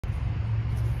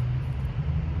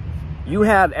You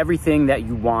have everything that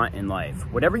you want in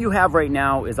life. Whatever you have right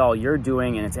now is all you're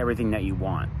doing, and it's everything that you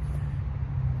want.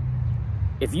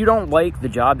 If you don't like the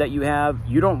job that you have,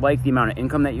 you don't like the amount of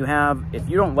income that you have, if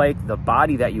you don't like the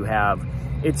body that you have,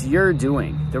 it's your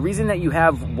doing. The reason that you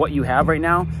have what you have right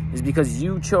now is because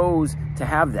you chose to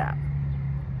have that.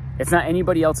 It's not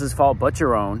anybody else's fault but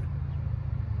your own.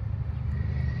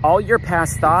 All your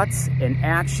past thoughts and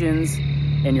actions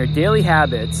and your daily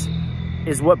habits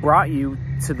is what brought you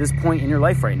to this point in your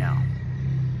life right now.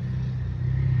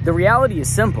 The reality is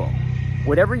simple.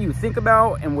 Whatever you think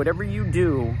about and whatever you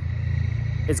do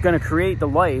is going to create the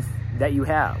life that you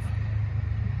have.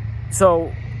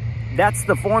 So that's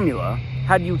the formula.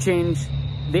 How do you change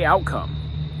the outcome?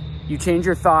 You change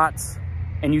your thoughts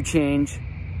and you change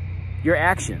your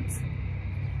actions.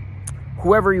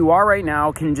 Whoever you are right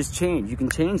now can just change. You can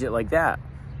change it like that.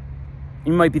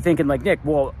 You might be thinking like, Nick,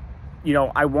 well, you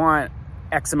know, I want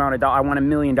X amount of dollars. I want $1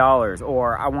 million,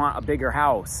 or I want a bigger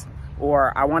house,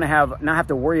 or I want to not have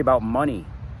to worry about money,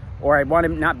 or I want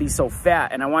to not be so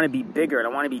fat, and I want to be bigger, and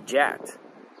I want to be jacked.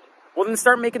 Well, then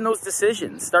start making those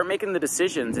decisions. Start making the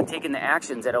decisions and taking the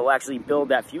actions that will actually build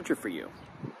that future for you.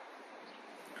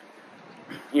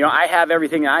 You know, I have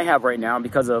everything I have right now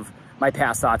because of my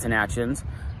past thoughts and actions.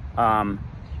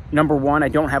 Number one, I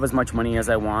don't have as much money as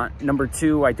I want. Number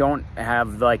two, I don't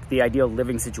have like the ideal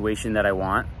living situation that I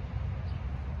want.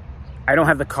 I don't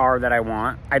have the car that I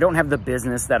want. I don't have the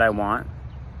business that I want.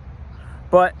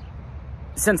 But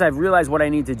since I've realized what I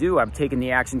need to do, I've taken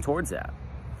the action towards that.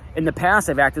 In the past,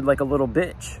 I've acted like a little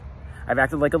bitch. I've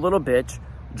acted like a little bitch,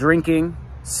 drinking,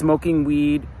 smoking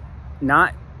weed,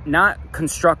 not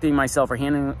constructing myself or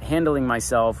handling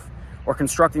myself or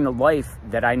constructing the life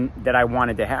that I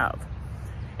wanted to have.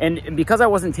 And because I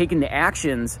wasn't taking the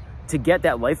actions to get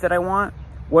that life that I want,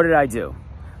 what did I do?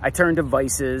 I turned to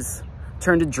vices,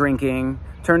 turned to drinking,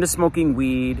 turned to smoking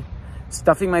weed,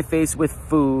 stuffing my face with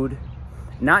food,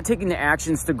 not taking the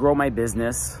actions to grow my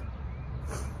business.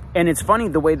 And it's funny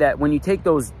the way that when you take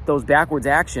those backwards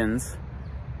actions,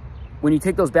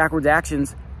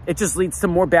 it just leads to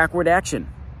more backward action.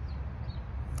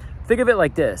 Think of it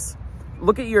like this.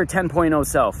 Look at your 10.0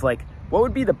 self. Like, what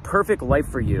would be the perfect life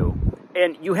for you?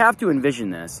 And you have to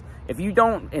envision this. If you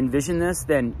don't envision this,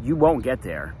 then you won't get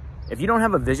there. If you don't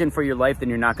have a vision for your life, then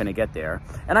you're not going to get there.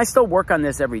 And I still work on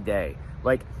this every day.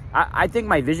 Like, I think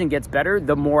my vision gets better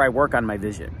the more I work on my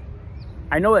vision.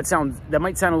 I know that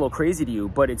might sound a little crazy to you,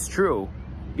 but it's true,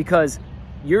 because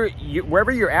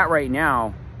wherever you're at right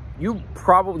now,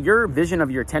 your vision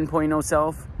of your 10.0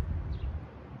 self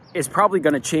is probably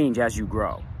going to change as you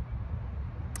grow.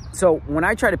 So when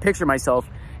I try to picture myself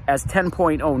as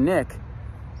 10.0 Nick,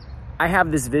 I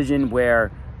have this vision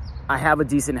where I have a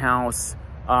decent house.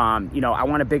 You know, I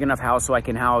want a big enough house so I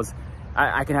can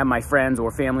I can have my friends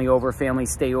or family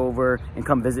stay over and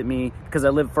come visit me, because I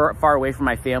live far away from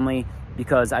my family,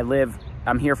 because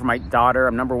I'm here for my daughter.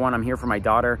 I'm here for my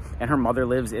daughter, and her mother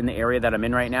lives in the area that I'm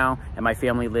in right now, and my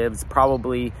family lives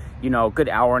probably, you know, a good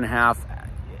hour and a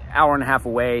half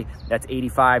away. That's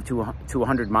 85 to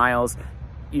 100 miles.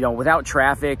 You know, without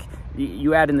traffic,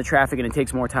 you add in the traffic and it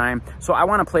takes more time. So I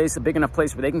want a big enough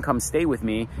place where they can come stay with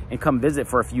me and come visit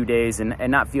for a few days and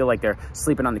not feel like they're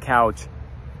sleeping on the couch.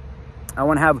 I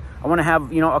want to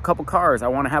have, you know, a couple cars. I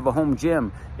want to have a home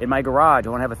gym in my garage. I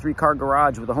want to have a 3-car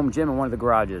garage with a home gym in one of the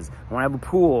garages. I want to have a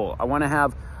pool. I want to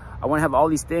have all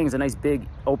these things, a nice big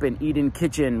open eat-in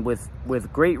kitchen with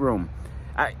great room.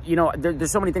 You know,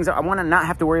 there's so many things. I want to not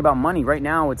have to worry about money. Right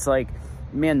now, it's like,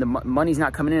 man, the money's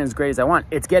not coming in as great as I want.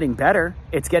 It's getting better.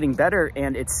 It's getting better,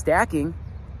 and it's stacking,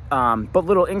 but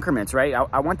little increments, right?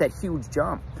 I want that huge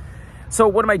jump. So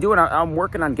what am I doing? I'm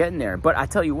working on getting there. But I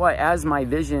tell you what, as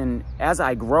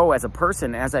I grow as a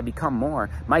person, as I become more,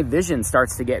 my vision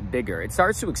starts to get bigger. It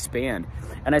starts to expand.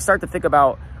 And I start to think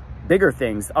about bigger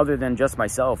things other than just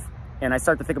myself. And I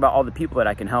start to think about all the people that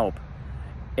I can help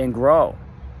and grow.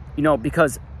 You know,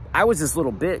 because I was this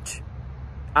little bitch.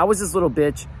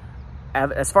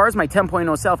 As far as my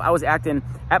 10.0 self, I was acting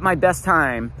at my best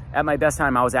time. I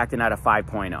was acting at a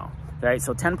 5.0. Right?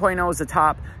 So 10.0 is the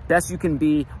top, best you can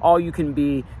be, all you can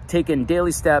be, taking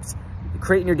daily steps,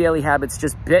 creating your daily habits,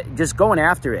 just going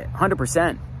after it,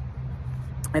 100%.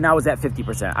 And I was at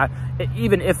 50%,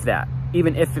 even if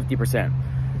 50%,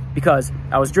 because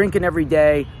I was drinking every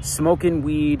day, smoking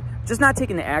weed, just not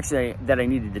taking the action that I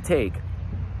needed to take.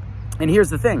 And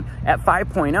here's the thing, at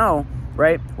 5.0,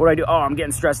 right? What do I do? Oh, I'm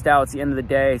getting stressed out. It's the end of the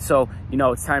day. So, you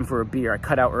know, it's time for a beer. I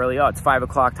cut out early. Oh, it's 5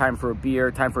 o'clock, time for a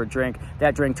beer, time for a drink.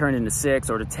 That drink turned into 6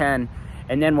 or to 10.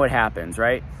 And then what happens,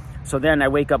 right? So then I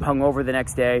wake up hungover the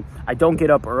next day. I don't get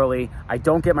up early. I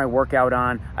don't get my workout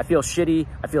on. I feel shitty.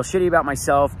 I feel shitty about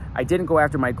myself. I didn't go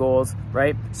after my goals,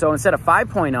 right? So instead of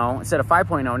 5.0,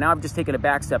 now I've just taken a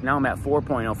back step. Now I'm at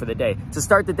 4.0 for the day. To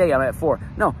start the day, I'm at 4.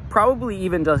 No, probably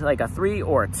even just like a 3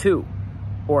 or a 2.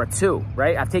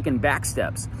 Right? I've taken back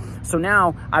steps. So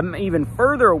now I'm even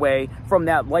further away from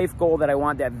that life goal that I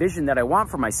want, that vision that I want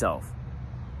for myself.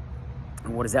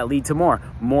 And what does that lead to more?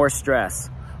 More stress,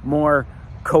 more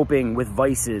coping with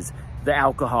vices, the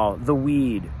alcohol, the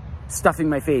weed, stuffing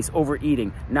my face,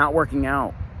 overeating, not working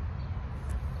out.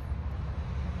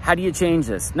 How do you change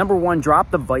this? Number one, drop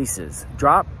the vices.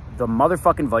 Drop the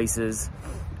motherfucking vices.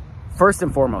 First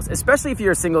and foremost, especially if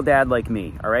you're a single dad like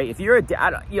me, all right? If you're a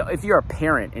dad, if you're a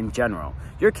parent in general,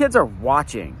 your kids are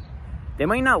watching. They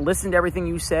might not listen to everything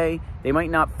you say. They might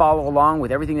not follow along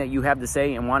with everything that you have to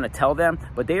say and want to tell them,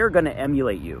 but they are going to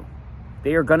emulate you.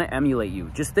 They are going to emulate you.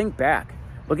 Just think back.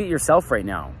 Look at yourself right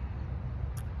now.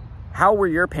 How were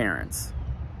your parents?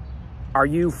 Are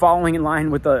you following in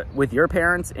line with your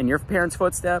parents and your parents'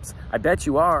 footsteps? I bet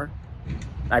you are.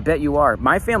 I bet you are.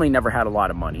 My family never had a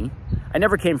lot of money. I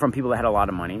never came from people that had a lot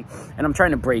of money, and I'm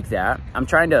trying to break that. I'm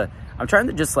trying to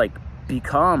just like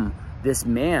become this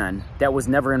man that was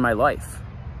never in my life.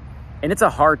 And it's a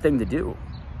hard thing to do.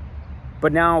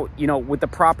 But now, you know, with the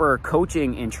proper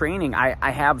coaching and training,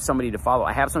 I have somebody to follow.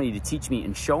 I have somebody to teach me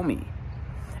and show me.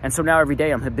 And so now every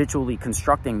day I'm habitually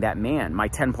constructing that man, my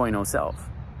 10.0 self.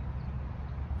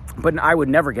 But I would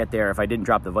never get there if I didn't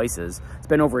drop the vices. It's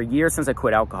been over a year since I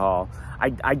quit alcohol.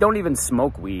 I don't even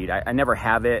smoke weed. I never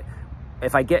have it.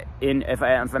 If I'm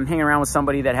hanging around with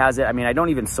somebody that has it, I mean, I don't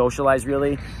even socialize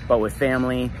really, but with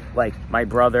family, like my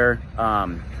brother,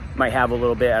 might have a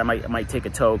little bit. I might take a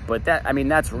toke, but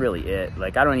that's really it.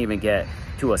 Like, I don't even get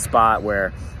to a spot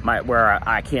where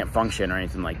I can't function or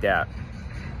anything like that.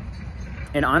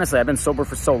 And honestly, I've been sober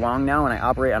for so long now, and I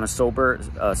operate on a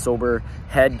sober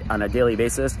head on a daily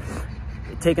basis.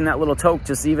 Taking that little toke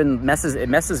just even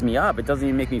messes me up. It doesn't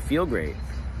even make me feel great.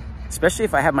 Especially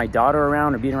if I have my daughter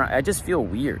around or being around, I just feel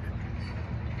weird.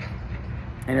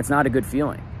 And it's not a good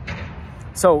feeling.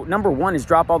 So number one is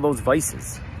drop all those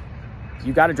vices.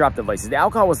 You got to drop the vices. The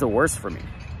alcohol was the worst for me.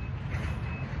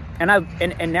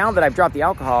 And now that I've dropped the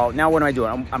alcohol, now what am I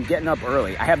doing? I'm getting up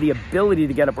early. I have the ability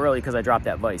to get up early because I dropped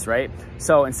that vice, right?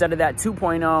 So instead of that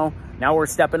 2.0, now we're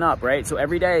stepping up, right? So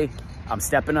every day I'm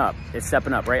stepping up. It's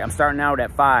stepping up, right? I'm starting out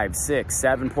at 5, 6,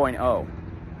 7.0.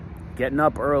 Getting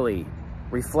up early,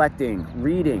 reflecting,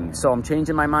 reading. So I'm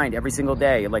changing my mind every single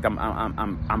day. Like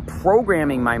I'm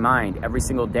programming my mind every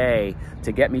single day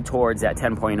to get me towards that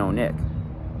 10.0 Nick.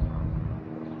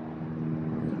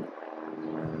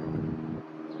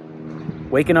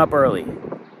 Waking up early,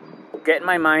 getting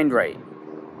my mind right,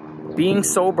 being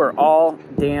sober all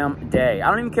damn day. I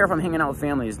don't even care if I'm hanging out with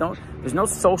family. There's no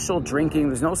social drinking.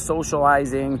 There's no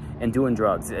socializing and doing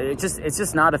drugs. It's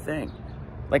just not a thing.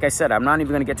 Like I said, I'm not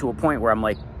even going to get to a point where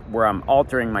I'm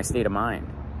altering my state of mind.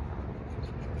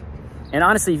 And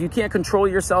honestly, if you can't control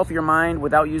yourself, your mind,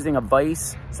 without using a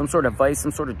vice, some sort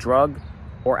of drug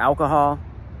or alcohol,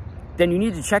 then you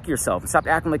need to check yourself and stop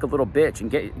acting like a little bitch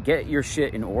and get your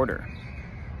shit in order.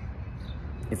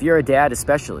 If you're a dad,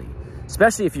 especially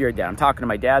if you're a dad, I'm talking to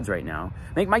my dads right now.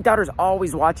 Like, my daughter's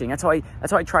always watching. That's how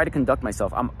I try to conduct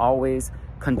myself. I'm always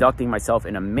conducting myself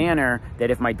in a manner that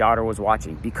if my daughter was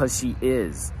watching, because she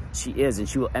is, and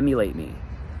she will emulate me.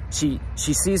 She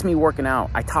sees me working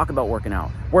out. I talk about working out.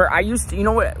 Where I used to, you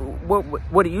know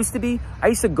what it used to be? I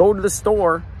used to go to the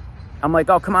store. I'm like,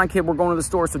 oh, come on, kid, we're going to the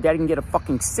store so daddy can get a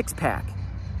fucking 6-pack.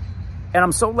 And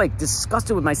I'm so like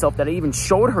disgusted with myself that I even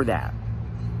showed her that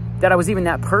I was even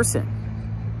that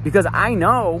person, because I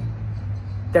know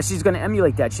that she's going to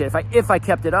emulate that shit if I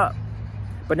kept it up.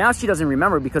 But now she doesn't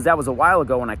remember, because that was a while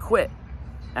ago when I quit.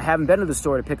 I haven't been to the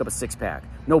store to pick up a 6-pack.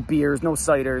 No beers, no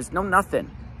ciders, no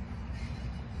nothing.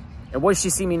 And what does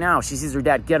she see me now? She sees her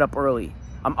dad get up early.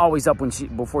 I'm always up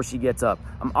before she gets up.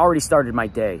 I'm already started my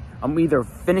day. I'm either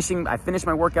I finish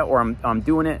my workout, or I'm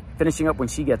doing it, finishing up when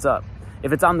she gets up.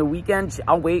 If it's on the weekend,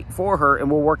 I'll wait for her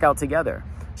and we'll work out together.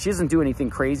 She doesn't do anything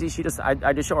crazy.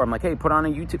 I just show her. I'm like, hey, find a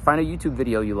YouTube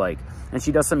video you like. And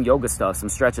she does some yoga stuff, some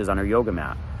stretches on her yoga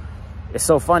mat. It's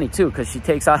so funny too, because she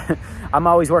takes out, I'm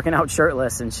always working out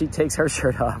shirtless, and she takes her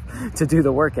shirt off to do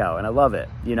the workout. And I love it.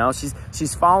 You know,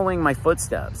 she's following my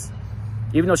footsteps.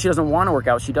 Even though she doesn't want to work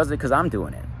out, she does it because I'm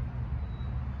doing it.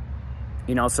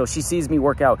 You know, so she sees me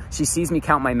work out. She sees me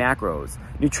count my macros.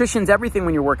 Nutrition's everything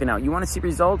when you're working out. You want to see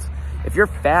results? If you're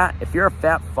a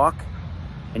fat fuck,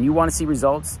 and you want to see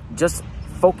results, just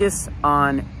focus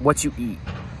on what you eat.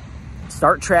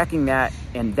 Start tracking that,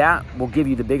 and that will give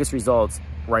you the biggest results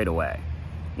right away.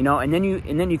 You know, and then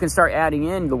you can start adding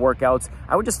in the workouts.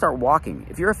 I would just start walking.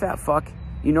 If you're a fat fuck,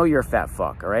 you know you're a fat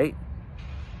fuck, all right?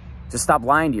 Just stop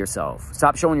lying to yourself.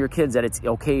 Stop showing your kids that it's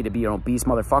okay to be an obese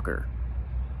motherfucker.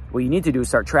 What you need to do is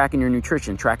start tracking your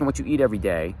nutrition, tracking what you eat every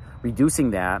day,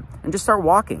 reducing that, and just start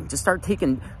walking. Just start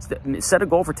set a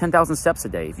goal for 10,000 steps a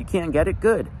day. If you can't get it,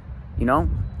 good. You know,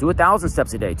 do 1,000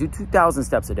 steps a day, do 2,000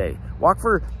 steps a day. Walk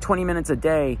for 20 minutes a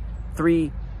day,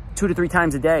 2 to 3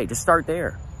 times a day. Just start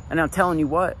there. And I'm telling you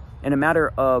what, in a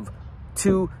matter of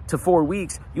 2 to 4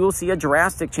 weeks, you will see a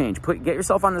drastic change. Get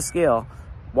yourself on the scale,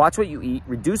 watch what you eat,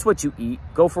 reduce what you eat,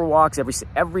 go for walks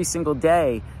every single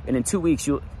day, and in 2 weeks,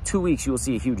 you will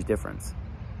see a huge difference.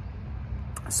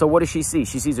 So what does she see?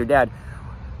 She sees her dad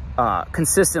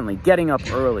consistently getting up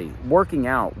early, working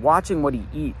out, watching what he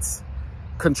eats,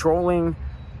 controlling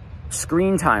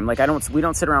screen time. Like we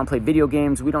don't sit around and play video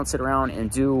games. We don't sit around and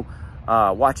do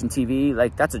watching TV.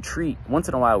 Like, that's a treat. Once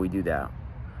in a while we do that.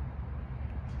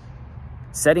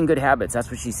 Setting good habits, that's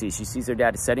what she sees. She sees her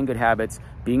dad setting good habits,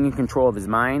 being in control of his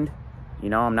mind. You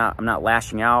know, I'm not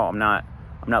lashing out. I'm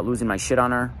not losing my shit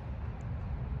on her.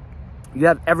 You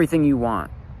have everything you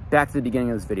want. Back to the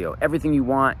beginning of this video. Everything you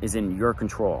want is in your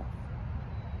control.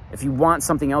 If you want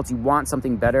something else, you want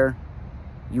something better,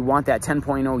 you want that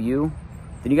 10.0 you,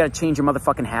 then you got to change your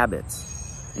motherfucking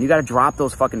habits. And you got to drop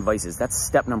those fucking vices. That's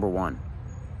step number 1.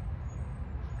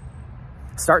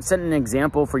 Start setting an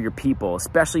example for your people,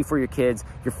 especially for your kids,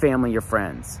 your family, your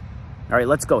friends. All right,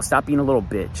 let's go. Stop being a little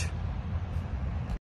bitch.